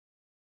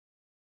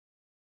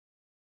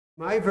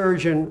My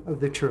version of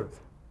the truth.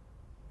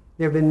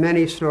 There have been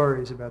many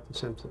stories about The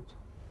Simpsons.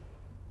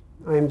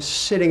 I'm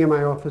sitting in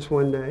my office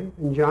one day,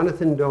 and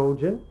Jonathan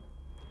Dolgen,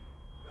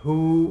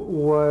 who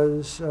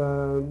was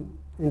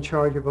in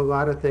charge of a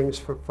lot of things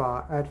for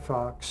at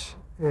Fox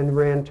and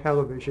ran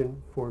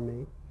television for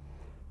me,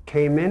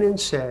 came in and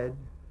said,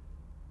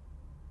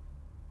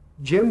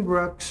 Jim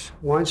Brooks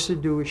wants to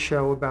do a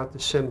show about The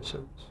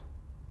Simpsons.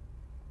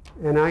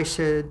 And I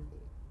said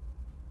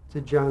to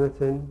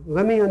Jonathan,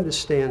 let me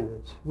understand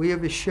this. We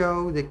have a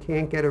show that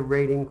can't get a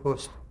rating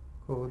called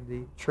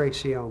the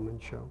Tracy Ullman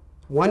Show.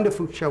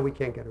 Wonderful show, we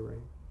can't get a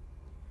rating.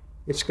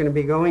 It's going to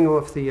be going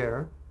off the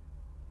air.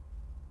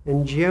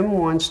 And Jim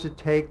wants to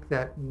take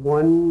that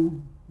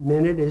 1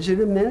 minute, is it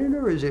a minute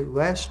or is it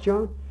less,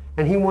 John?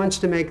 And he wants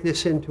to make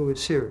this into a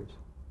series.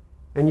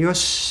 And you're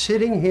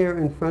sitting here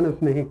in front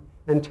of me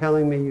and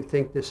telling me you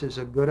think this is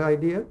a good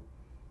idea?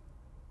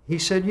 He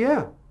said,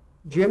 yeah,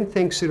 Jim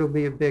thinks it'll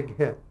be a big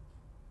hit.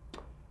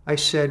 I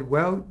said,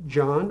 well,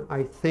 John,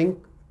 I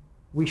think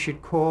we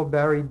should call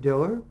Barry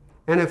Diller,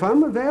 and if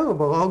I'm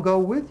available, I'll go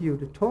with you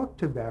to talk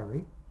to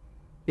Barry,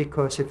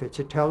 because if it's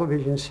a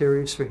television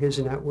series for his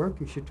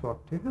network, you should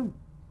talk to him.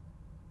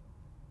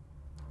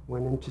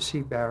 Went in to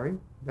see Barry.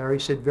 Barry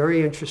said,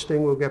 very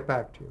interesting, we'll get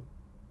back to you.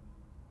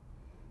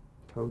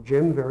 Told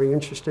Jim, very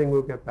interesting,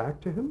 we'll get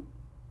back to him.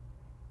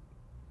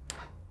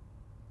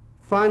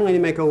 Finally, to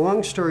make a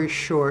long story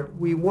short,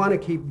 we want to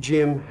keep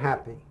Jim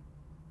happy.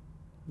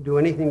 Do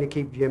anything to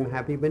keep Jim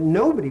happy, but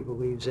nobody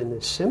believes in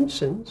The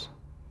Simpsons.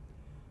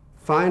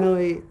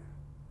 Finally,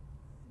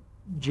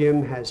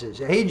 Jim has his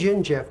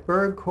agent, Jeff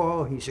Berg,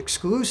 call. He's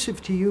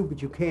exclusive to you,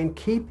 but you can't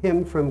keep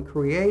him from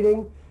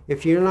creating.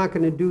 If you're not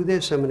going to do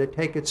this, I'm going to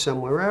take it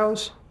somewhere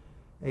else.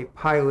 A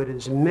pilot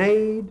is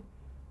made.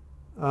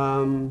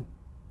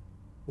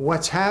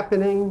 What's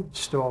happening?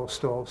 Stall,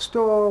 stall,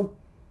 stall.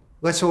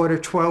 Let's order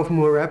 12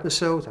 more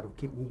episodes. That'll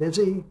keep him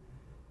busy.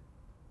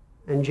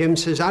 And Jim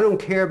says, I don't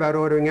care about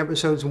ordering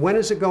episodes. When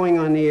is it going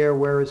on the air?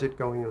 Where is it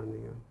going on the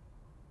air?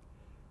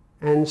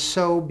 And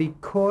so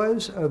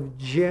because of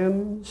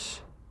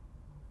Jim's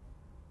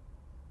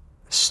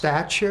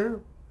stature,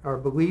 our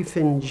belief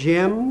in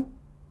Jim,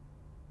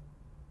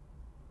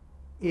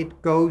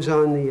 it goes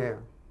on the air.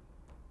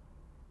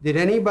 Did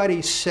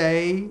anybody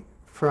say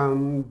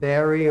from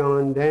Barry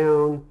on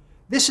down,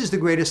 this is the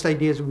greatest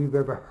ideas we've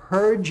ever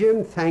heard,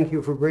 Jim. Thank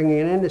you for bringing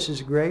it in. This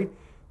is great.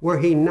 Were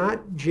he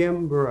not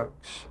Jim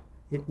Brooks,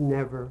 it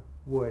never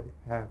would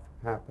have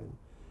happened.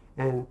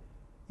 And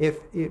if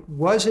it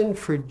wasn't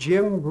for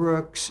Jim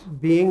Brooks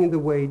being the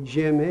way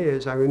Jim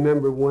is, I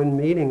remember one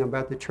meeting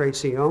about the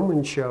Tracy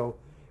Ullman Show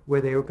where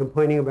they were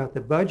complaining about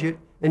the budget,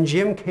 and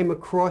Jim came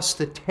across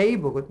the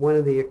table at one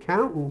of the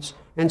accountants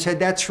and said,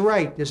 that's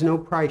right, there's no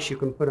price you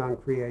can put on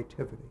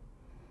creativity.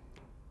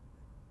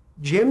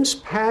 Jim's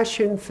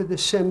passion for The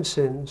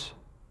Simpsons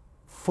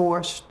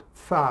forced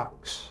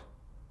Fox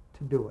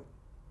to do it.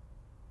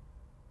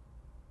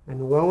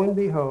 And lo and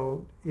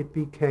behold, it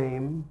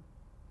became,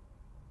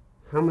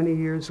 how many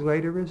years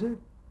later is it?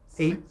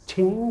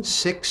 18,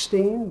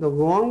 16, the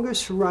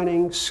longest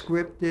running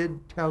scripted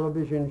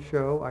television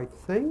show, I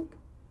think.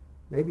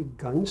 Maybe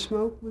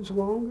Gunsmoke was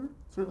longer.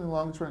 Certainly the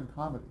longest running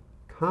comedy.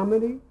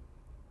 Comedy.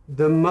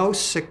 The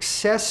most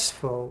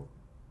successful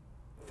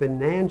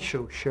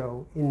financial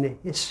show in the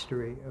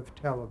history of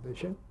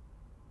television,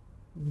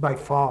 by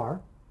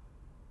far,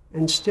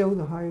 and still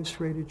the highest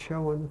rated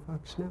show on the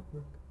Fox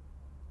network.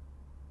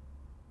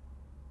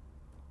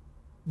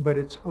 But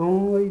it's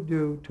only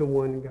due to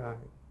one guy.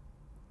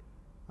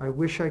 I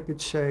wish I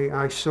could say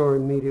I saw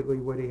immediately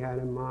what he had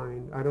in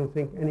mind. I don't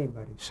think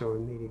anybody saw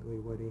immediately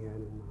what he had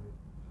in mind.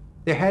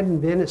 There hadn't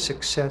been a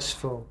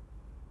successful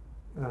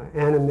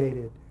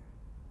animated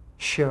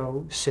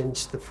show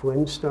since the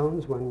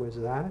Flintstones. When was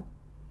that?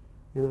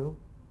 You know?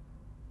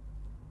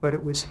 But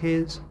it was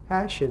his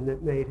passion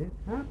that made it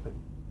happen.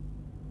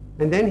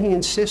 And then he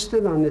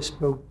insisted on this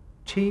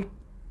boutique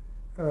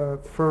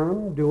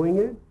firm doing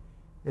it.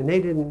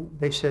 And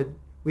they said,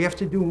 we have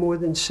to do more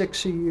than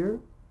 6 a year?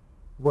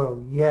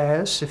 Well,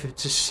 yes, if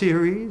it's a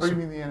series. Oh, you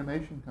mean the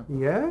animation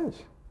company?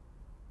 Yes.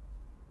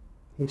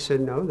 He said,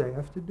 no, they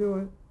have to do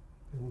it.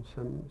 And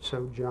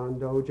so John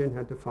Dolgen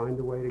had to find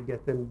a way to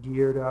get them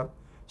geared up.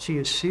 See,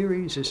 a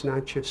series is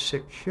not just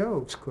 6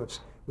 shows,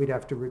 because we'd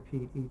have to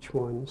repeat each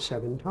one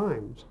 7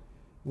 times.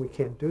 We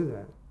can't do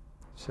that.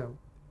 So,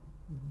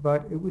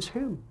 but it was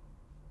him.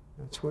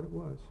 That's what it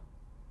was.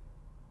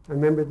 I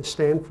remember the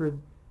Stanford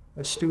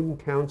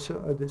student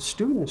council, the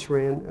students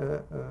ran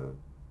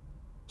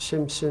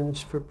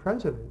Simpsons for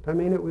president. I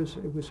mean, it was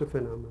a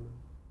phenomenon.